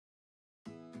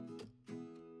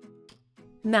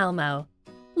Malmo.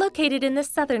 Located in the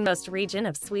southernmost region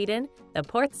of Sweden, the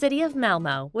port city of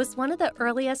Malmo was one of the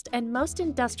earliest and most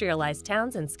industrialized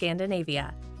towns in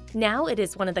Scandinavia. Now it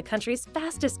is one of the country's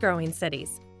fastest-growing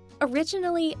cities.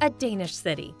 Originally a Danish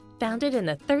city, founded in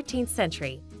the 13th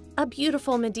century, a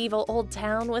beautiful medieval old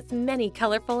town with many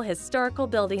colorful historical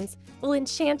buildings will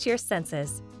enchant your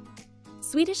senses.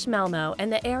 Swedish Malmö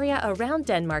and the area around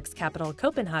Denmark's capital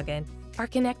Copenhagen are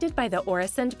connected by the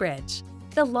Øresund Bridge,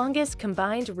 the longest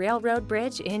combined railroad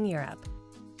bridge in Europe.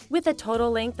 With a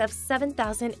total length of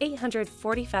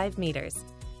 7,845 meters,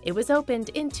 it was opened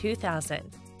in 2000.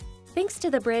 Thanks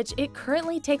to the bridge, it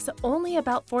currently takes only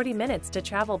about 40 minutes to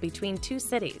travel between two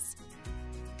cities.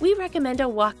 We recommend a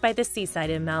walk by the seaside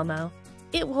in Malmo.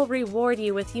 It will reward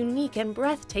you with unique and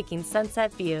breathtaking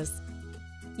sunset views.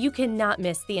 You cannot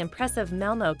miss the impressive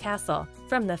Malmo Castle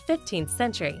from the 15th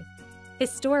century.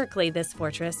 Historically, this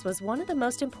fortress was one of the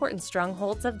most important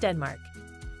strongholds of Denmark.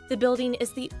 The building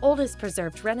is the oldest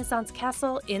preserved Renaissance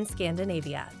castle in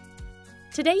Scandinavia.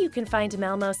 Today you can find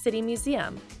Malmo City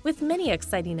Museum with many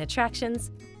exciting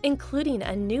attractions, including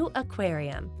a new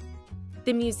aquarium.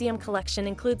 The museum collection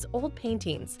includes old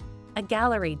paintings, a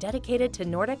gallery dedicated to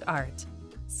Nordic art,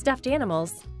 stuffed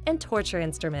animals, and torture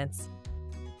instruments.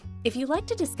 If you like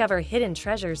to discover hidden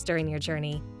treasures during your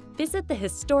journey, visit the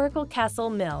historical Castle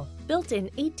Mill, built in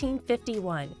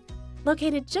 1851,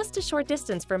 located just a short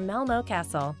distance from Malmo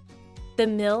Castle. The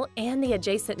mill and the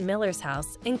adjacent miller's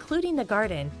house, including the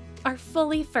garden, are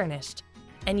fully furnished,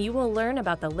 and you will learn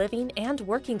about the living and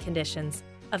working conditions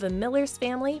of a miller's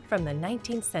family from the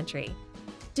 19th century.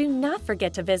 Do not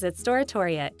forget to visit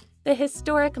Stortorget, the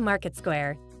historic market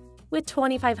square. With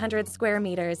 2,500 square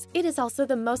meters, it is also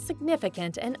the most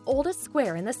significant and oldest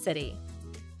square in the city.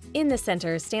 In the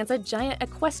center stands a giant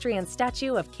equestrian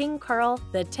statue of King Carl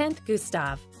X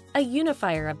Gustav, a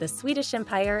unifier of the Swedish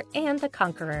Empire and the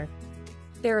Conqueror.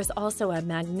 There is also a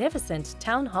magnificent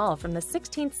town hall from the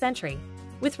 16th century,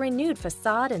 with renewed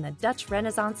facade in the Dutch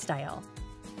Renaissance style.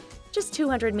 Just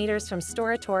 200 meters from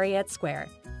Stortorget Square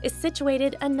is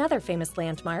situated another famous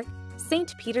landmark,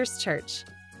 St. Peter's Church.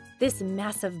 This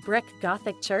massive brick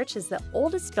Gothic church is the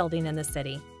oldest building in the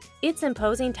city. Its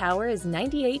imposing tower is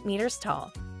 98 meters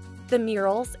tall. The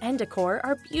murals and decor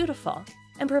are beautiful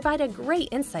and provide a great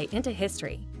insight into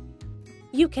history.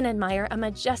 You can admire a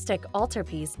majestic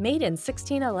altarpiece made in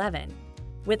 1611.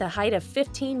 With a height of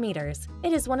 15 meters,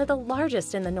 it is one of the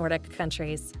largest in the Nordic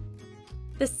countries.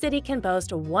 The city can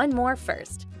boast one more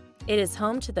first. It is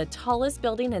home to the tallest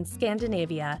building in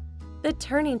Scandinavia, the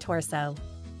Turning Torso.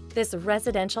 This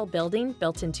residential building,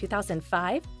 built in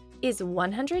 2005, is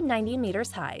 190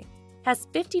 meters high, has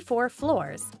 54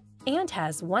 floors, and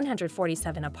has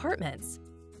 147 apartments.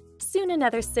 Soon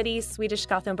another city, Swedish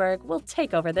Gothenburg, will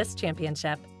take over this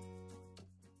championship.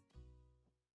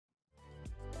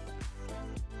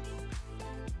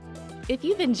 If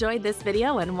you've enjoyed this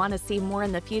video and want to see more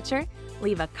in the future,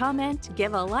 leave a comment,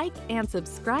 give a like, and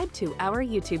subscribe to our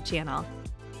YouTube channel.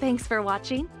 Thanks for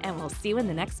watching, and we'll see you in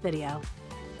the next video.